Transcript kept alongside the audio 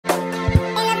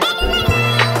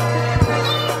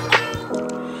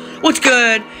What's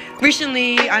good?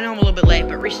 Recently, I know I'm a little bit late,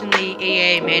 but recently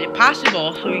EA made it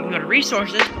possible so you can go to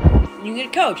resources and you can get a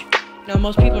coach. Now,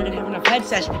 most people don't have enough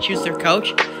headsets to choose their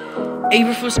coach.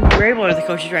 Eberflus and Vrabel are the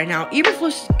coaches right now.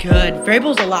 Eberflus is good.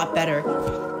 Vrabel's a lot better.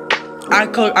 I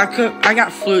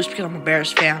got Flus because I'm a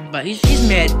Bears fan, but he's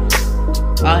mid.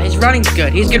 His running's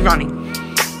good. He's good running.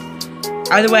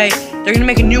 Either way, they're gonna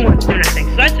make a new one soon, I think.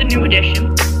 So that's a new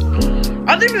addition.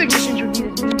 Other new additions would be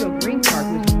this Nino green card,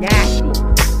 who is nasty.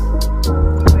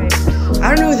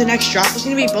 I don't know who the next drop is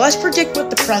gonna be, but let's predict what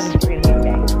the presents are gonna be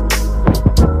today.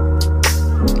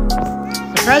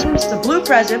 The presents, the blue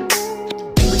present,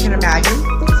 we can imagine,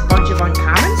 is a bunch of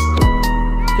uncommons.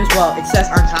 Because, well, it says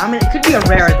uncommon. It could be a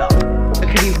rare, though. It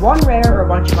could be one rare or a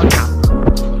bunch of uncommons.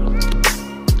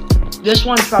 This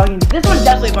one's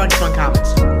definitely a bunch of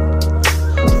uncommons.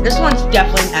 This one's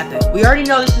definitely an epic. We already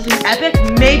know this is an epic,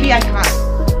 maybe iconic.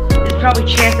 There's probably a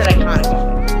chance that iconic.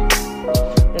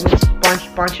 And this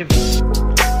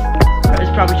it's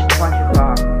probably just a bunch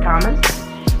of commons.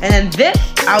 And then this,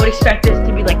 I would expect this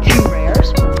to be like 2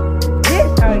 rares.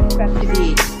 This, I would expect to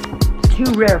be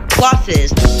 2 rare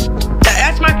pluses.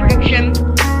 That's my prediction.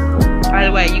 By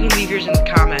the way, you can leave yours in the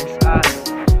comments. I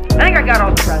think I got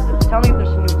all the presents. Tell me if there's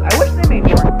some new. I wish they made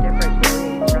more different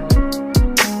presents.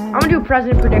 I'm gonna do a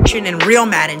present prediction in real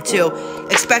Madden too.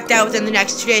 Expect that within the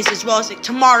next 2 days, as well as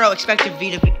tomorrow. Expect a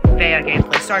Vita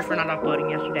gameplay. Sorry for not uploading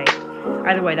yesterday.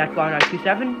 Either way, that's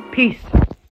Vlog.27. Peace.